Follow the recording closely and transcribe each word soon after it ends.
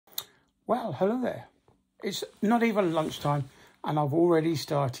Well, hello there. It's not even lunchtime and I've already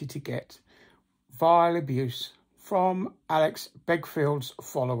started to get vile abuse from Alex Begfield's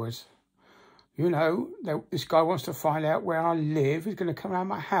followers. You know, this guy wants to find out where I live. He's going to come around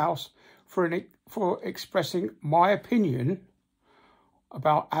my house for expressing my opinion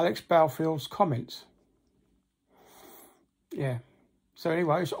about Alex Belfield's comments. Yeah. So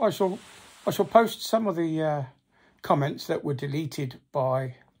anyway, I shall post some of the comments that were deleted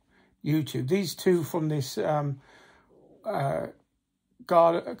by YouTube. These two from this Summer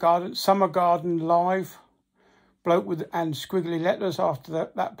Garden Live, bloke with and squiggly letters after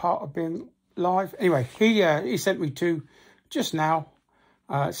that part of being live. Anyway, he sent me two just now,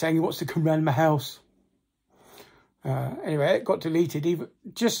 saying he wants to come round my house. Anyway, it got deleted even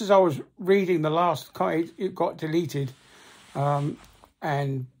just as I was reading the last comment. It got deleted,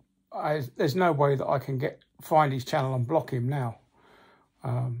 and there's no way that I can find his channel and block him now.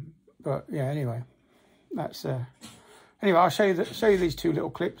 But yeah, anyway, that's anyway. I'll show you these two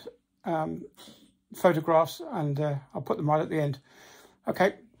little clips, photographs, and I'll put them right at the end.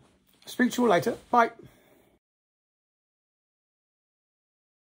 Okay, speak to you all later. Bye.